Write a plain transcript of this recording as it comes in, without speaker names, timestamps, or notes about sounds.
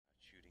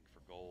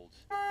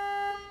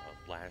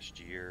last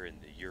year in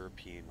the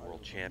European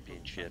World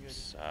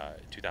Championships.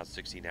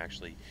 2016,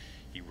 actually,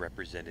 he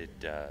represented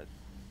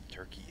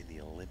Turkey in the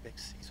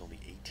Olympics. He's only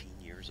 18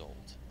 years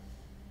old.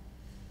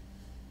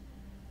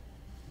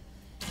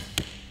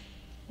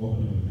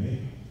 Open with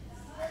Mete.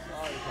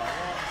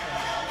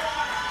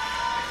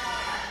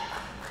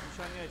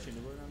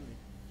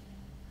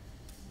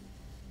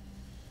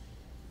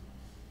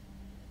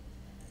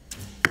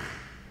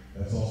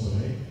 That's also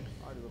Mete.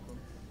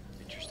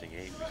 Interesting,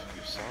 we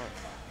saw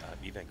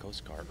Mete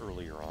Gazoz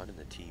earlier on in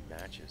the team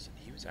matches, and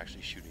he was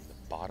actually shooting the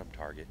bottom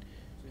target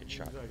and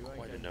shot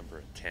quite a number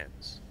of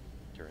 10s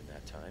during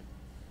that time.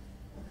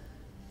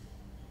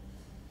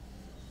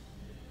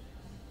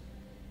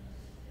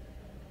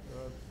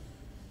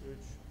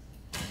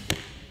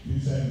 Two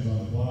seconds on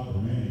the clock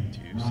remaining.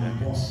 2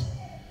 seconds.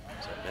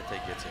 So Mete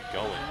gets it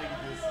going.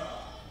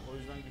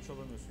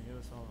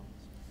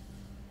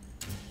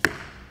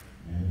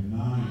 And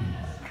 9.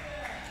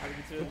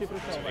 So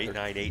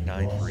 8-9,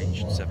 8-9 for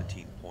each,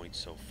 17 points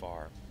so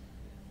far.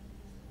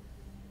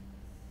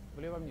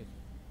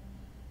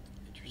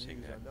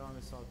 Interesting that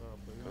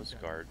Coast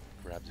Guard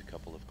grabs a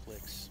couple of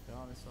clicks.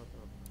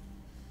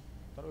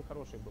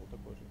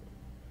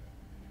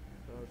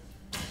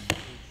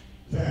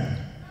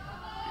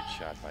 Good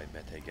shot by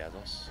Mete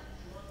Gazoz.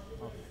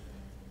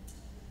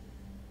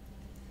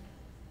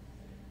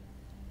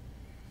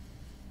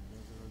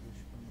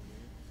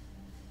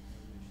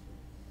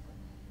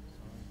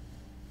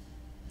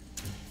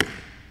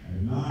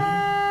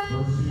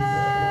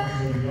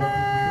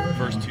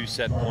 First 2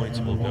 set points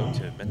will go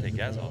to Mete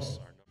Gazoz.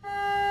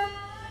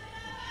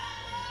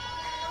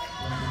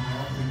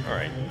 All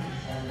right.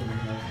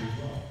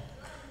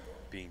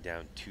 Being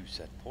down 2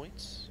 set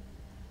points,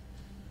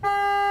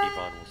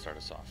 Ivan will start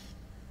us off.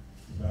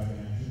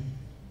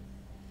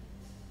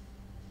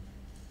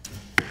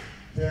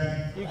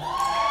 Great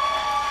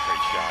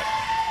shot.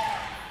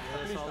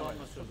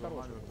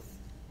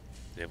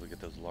 He's able to get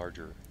those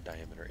larger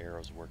diameter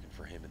arrows working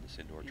for him in this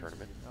indoor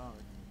tournament.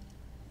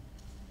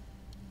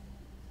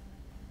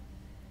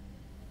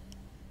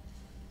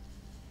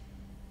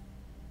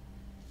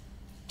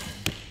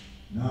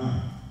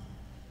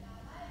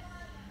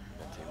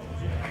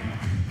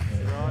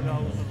 Hala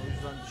uzun, o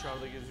yüzden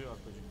dışarıda geziyor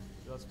Arkacık.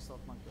 Biraz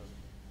kısaltmak lazım.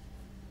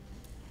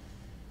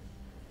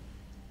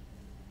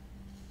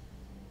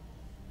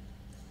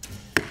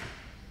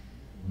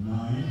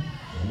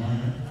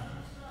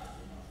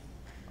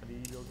 Hadi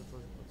iyi bir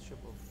atış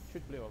yapalım.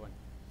 Чуть влево, Вань.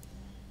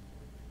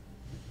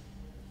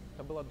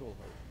 Это было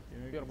долго.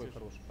 Первый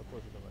хороший,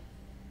 такой же давай.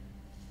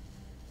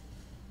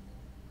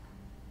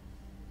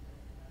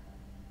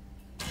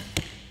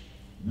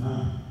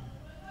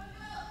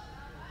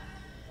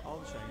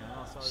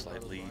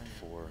 Slight lead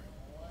for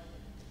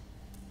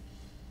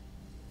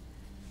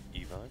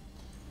Ivan.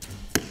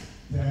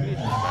 Nice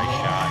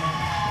shot.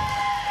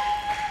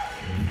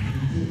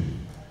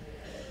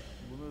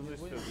 Bunu hızlı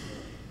istiyorum.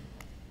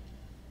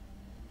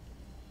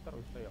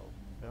 Второй стоял.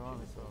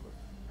 Devam et sağda.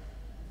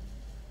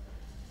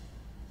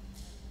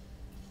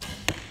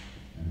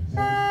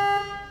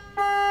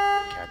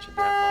 Catching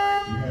that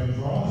line.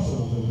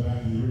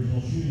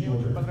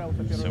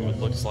 So it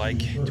looks like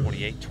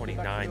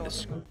 28-29 the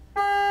score.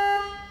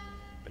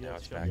 But now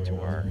it's back to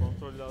our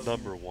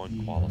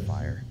 #1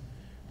 qualifier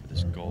for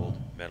this gold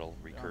medal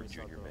recurve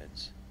junior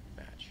men's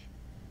match.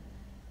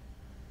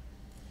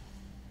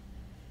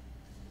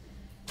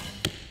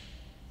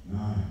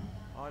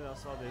 Hala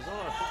sağdayız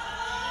ama artık.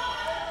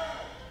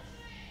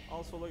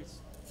 Al sola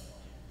gitsin.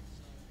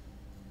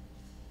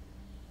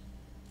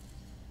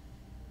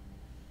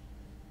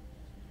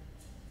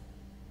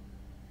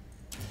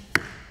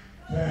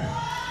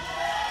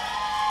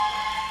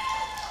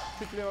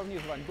 Чуть влево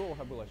вниз, Вань,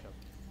 долго было сейчас.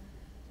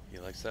 He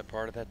likes that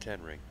part of that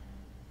 10 ring.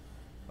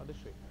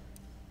 Подыши.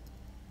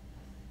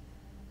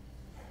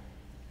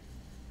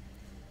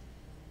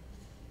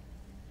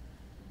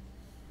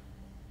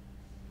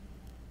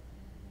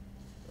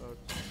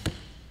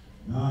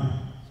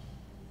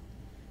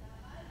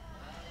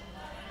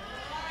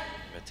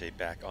 Mete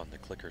back on the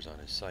clickers on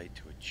his sight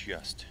to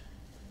adjust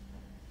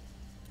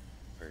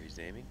where he's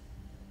aiming.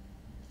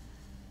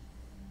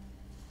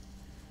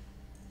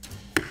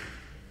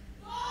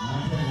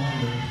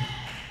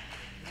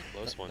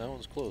 Close one. That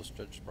one's close.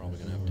 Judge is probably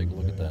going to have to take a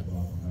look at that.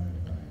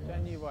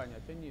 Тяни, Ваня,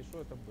 тяни. Что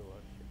это было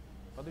вообще?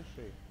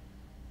 Подыши.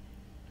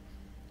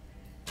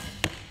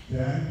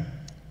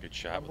 Good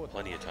shot with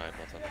plenty of time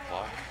left on the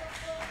clock.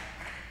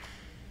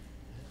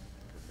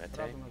 For Mete.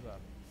 Сразу назад.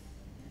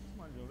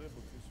 İhtimalle oraya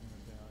bakıyorsun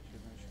mesela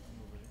şeyden çıkan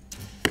dolayı.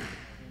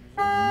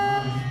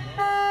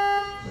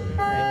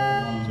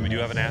 So we do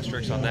have an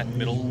asterisk on that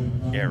middle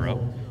arrow.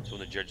 So when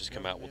the judges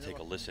come out, we'll take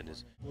a listen.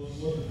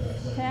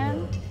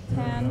 10,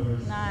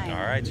 10, 9.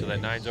 All right, so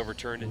that 9's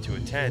overturned into a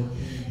 10.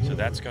 So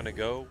that's going to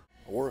go.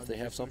 Or if they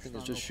have something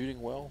that's just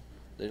shooting well,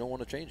 they don't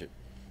want to change it.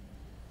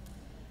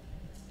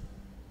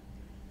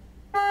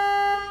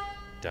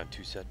 Down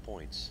 2 set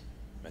points.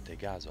 Mete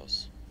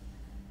Gazoz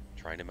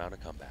trying to mount a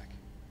comeback.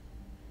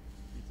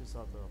 Bitti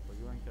sağ tarafta.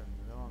 Güven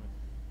kendine. Devam et.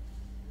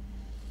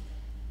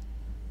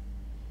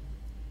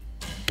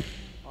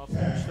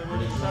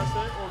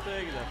 giderse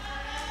ortaya gider.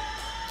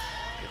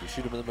 If you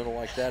shoot them in the middle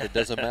like that, it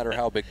doesn't matter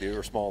how big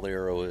or small the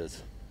arrow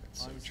is.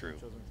 That's so Hangisi true.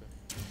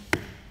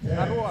 çözüntü?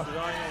 Хорош. Size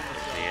aynı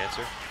olması The lazım.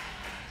 answer?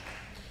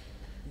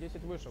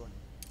 10 выше, Вань.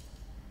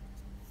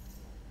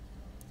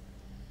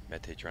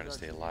 Mete trying to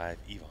stay alive.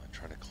 Ivan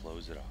trying to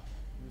close it off.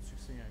 Düz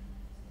çıksın yani.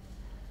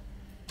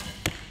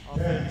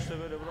 Aferin işte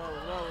böyle,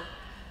 bravo bravo.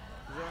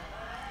 Güzel.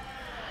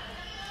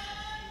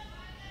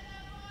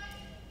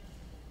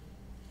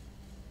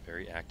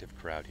 Very active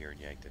crowd here in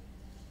Yankton.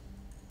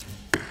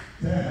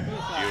 10.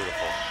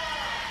 Beautiful.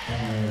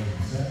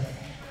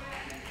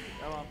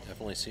 Devam.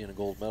 Definitely seeing a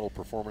gold medal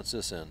performance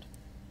this end.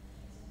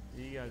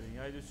 İyi geldin.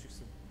 Yay düz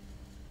çıksın.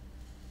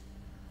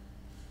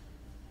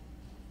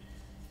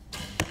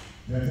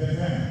 10, 10,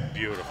 10.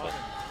 Beautiful.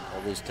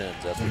 All those 10s,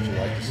 that's what you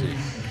like to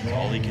see.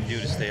 All he can do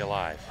to stay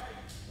alive.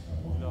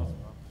 Lazım.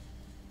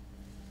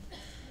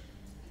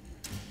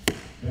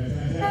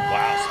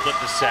 Wow, split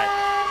the set.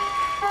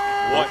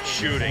 What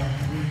shooting.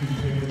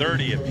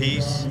 30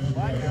 apiece.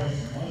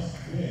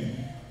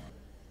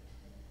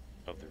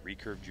 Of the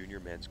recurve junior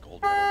men's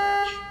gold medal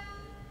match.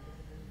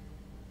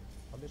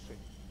 Подыши.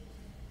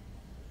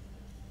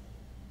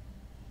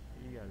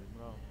 İyi geldin.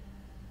 Bravo.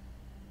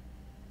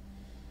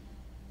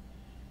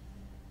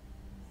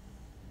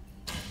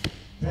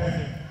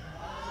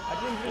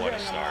 Один What a движение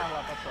start.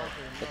 нагло пошел.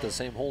 Is that the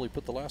same hole he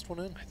put the last one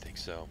in? I think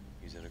so.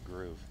 He's in a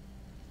groove.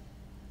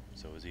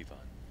 So is Ivan.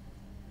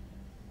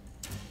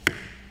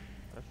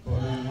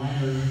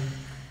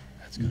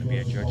 That's going to be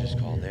a judge's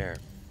call there.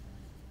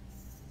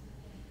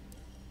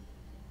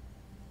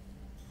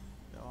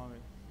 Devam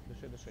et.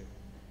 Дыши, дыши.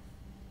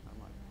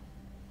 Нормально.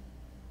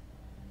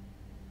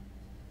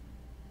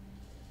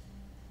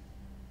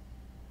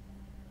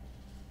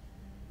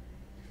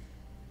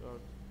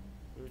 Dört.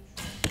 Üç.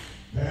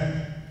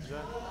 10.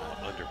 Güzel.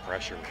 Under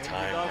pressure with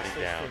time Önce daha running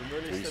kısa down. istedim.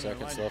 Böyle 3 istemiyorum.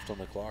 seconds Aynen. left on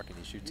the clock and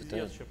he shoots a Biz 10.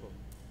 yatış yapalım.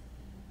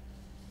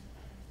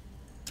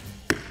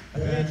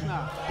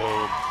 Отлично.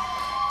 Boom.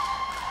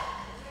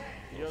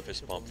 İyi Little atış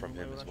fist yapalım. bump from him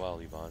Bununla as uğraşmayalım.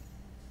 well, Ivan.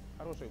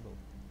 Хороший был.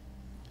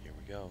 Here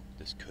we go.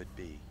 This could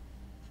be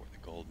for the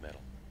gold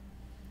medal.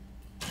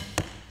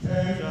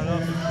 10. Güzel,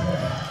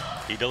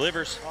 aferin. He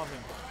delivers.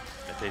 Aferin.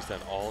 Mete's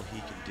done all he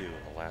can do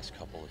in the last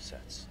couple of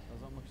sets.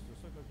 Kazanmak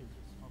istiyorsak hak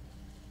edeceğiz. Aferin.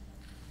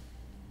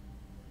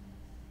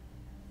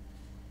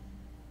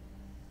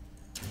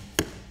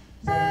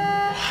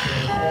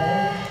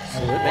 So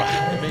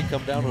it may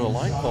come down to a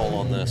line call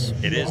on this.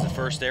 It is. The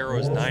first arrow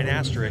is 9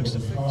 asterisks,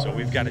 so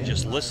we've got to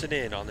just listen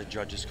in on the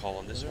judge's call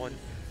on this one.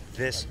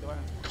 This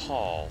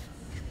call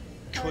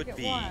could Target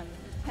be 1.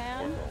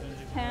 10,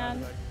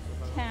 10,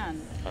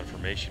 10.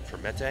 confirmation for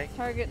Mete.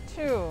 Target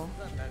 2.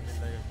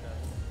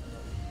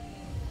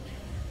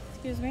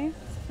 Excuse me.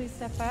 Please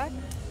step back.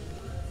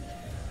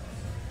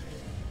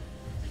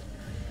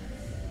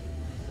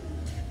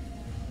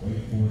 Wait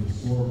for the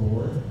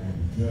scoreboard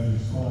and the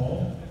judge's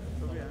call.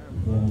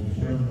 Before we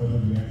determine whether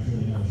we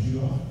actually have a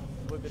shoot off.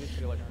 Vыбери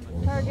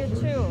стрелочку. Target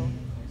 2.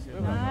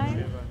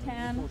 9,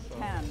 10,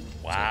 10.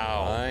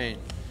 Wow. 9.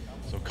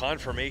 So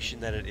confirmation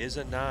that it is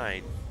a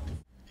 9.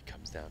 It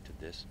comes down to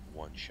this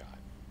one shot.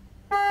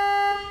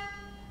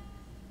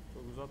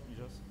 Çok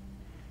uzatmayacağız.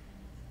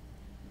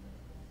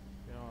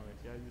 Devam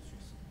et. Yay düz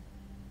çıksın.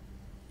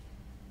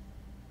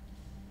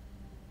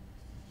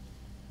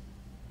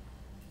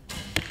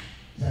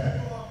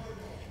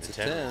 It's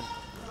a 10. 10.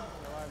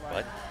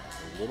 But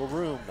A little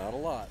room, not a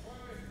lot.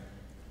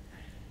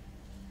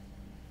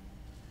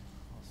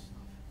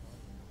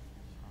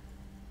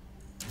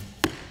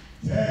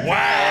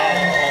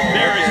 wow,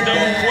 there is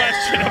no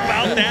question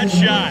about that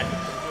shot.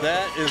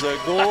 That is a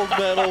gold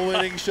medal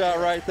winning shot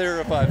right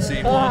there if I've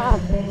seen one.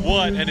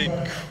 What an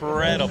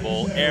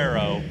incredible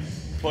arrow,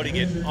 putting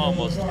it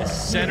almost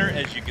as center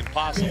as you can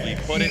possibly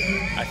put it.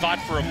 I thought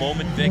for a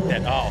moment, Vic,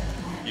 that,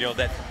 you know,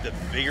 that the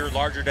bigger,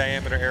 larger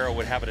diameter arrow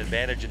would have an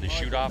advantage in the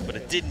shoot-off, but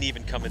it didn't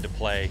even come into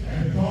play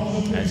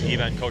as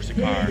Ivan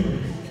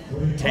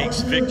Koštikar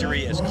takes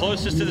victory as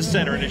closest to the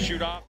center in his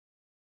shoot-off.